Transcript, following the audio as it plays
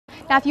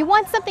Now, if you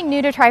want something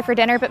new to try for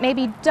dinner but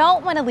maybe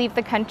don't want to leave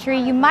the country,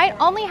 you might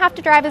only have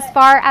to drive as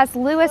far as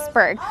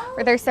Louisburg,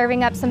 where they're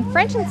serving up some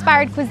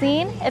French-inspired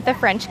cuisine at the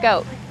French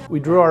Goat.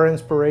 We drew our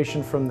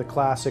inspiration from the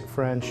classic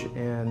French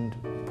and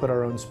put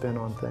our own spin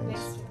on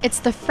things. It's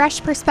the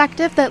fresh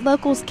perspective that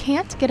locals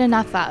can't get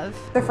enough of.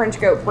 The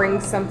French Goat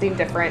brings something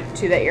different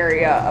to the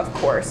area, of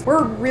course.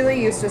 We're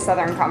really used to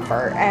Southern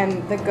comfort,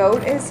 and the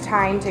Goat is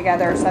tying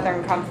together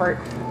Southern comfort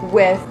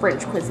with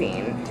French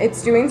cuisine.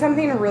 It's doing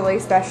something really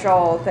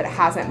special that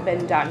hasn't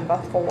been done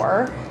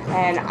before,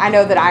 and I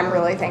know that I'm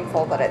really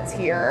thankful that it's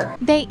here.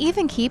 They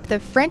even keep the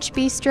French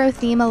bistro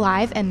theme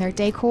alive in their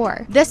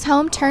decor. This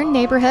home-turned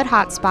neighborhood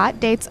hotspot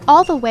dates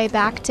all the way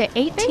back to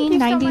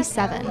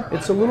 1897.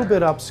 It's a little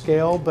bit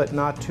upscale, but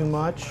not too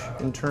much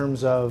in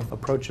terms of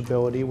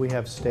approachability. We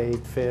have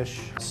steak, fish,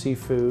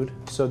 seafood,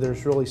 so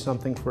there's really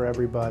something for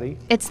everybody.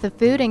 It's the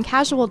food and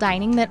casual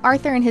dining that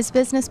Arthur and his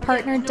business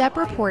partner,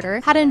 Deborah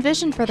Porter, had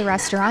envisioned for the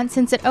restaurant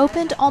since it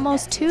opened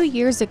almost 2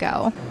 years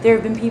ago. There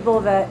have been people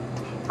that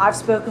I've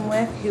spoken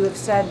with who have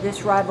said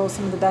this rivals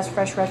some of the best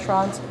French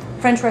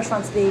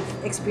restaurants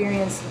they've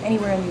experienced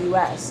anywhere in the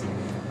U.S.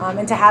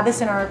 And to have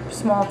this in our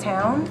small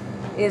town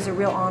is a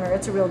real honor.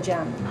 It's a real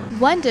gem.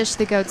 One dish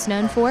the Goat's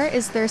known for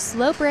is their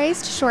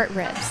slow-braised short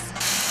ribs.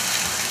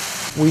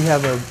 We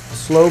have a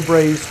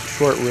slow-braised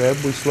short rib.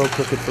 We slow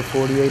cook it for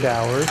 48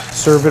 hours.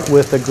 Serve it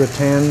with a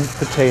gratin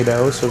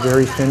potato, so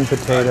very thin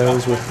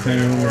potatoes with cream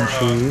and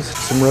cheese,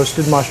 some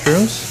roasted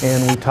mushrooms,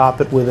 and we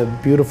top it with a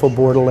beautiful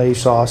Bordelaise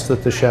sauce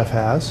that the chef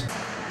has.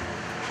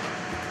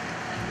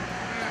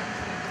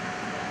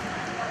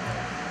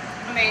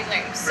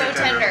 Amazing, so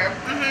tender.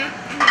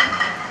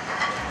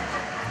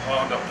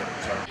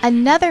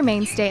 Another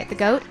mainstay at the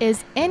Goat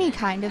is any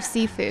kind of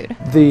seafood.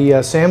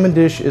 The salmon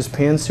dish is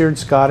pan-seared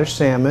Scottish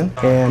salmon,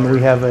 and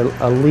we have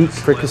a leek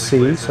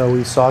fricassee, so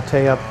we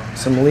saute up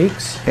some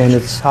leeks, and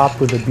it's topped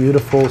with a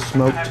beautiful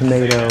smoked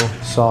tomato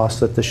sauce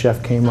that the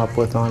chef came up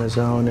with on his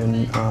own,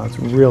 and it's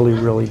really,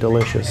 really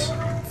delicious.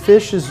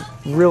 Fish is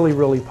really,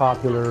 really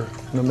popular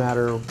no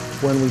matter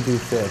when we do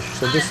fish.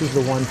 So this is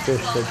the one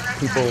fish that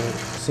people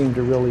seem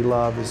to really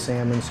love is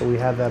salmon, so we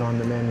have that on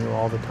the menu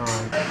all the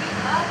time.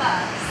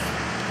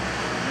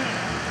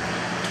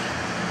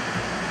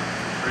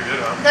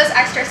 Those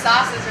extra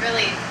sauces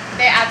really,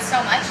 they add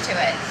so much to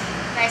it.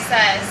 Nice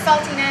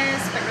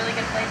saltiness, but really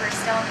good flavor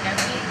still in the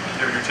gnocchi.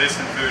 Yeah, when you're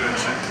tasting food, it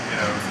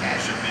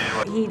should be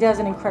like... He does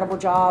an incredible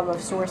job of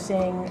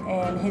sourcing,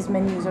 and his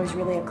menu is always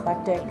really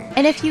eclectic.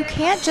 And if you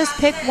can't just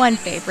pick one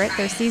favorite,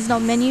 their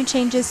seasonal menu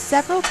changes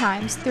several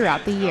times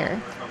throughout the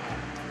year.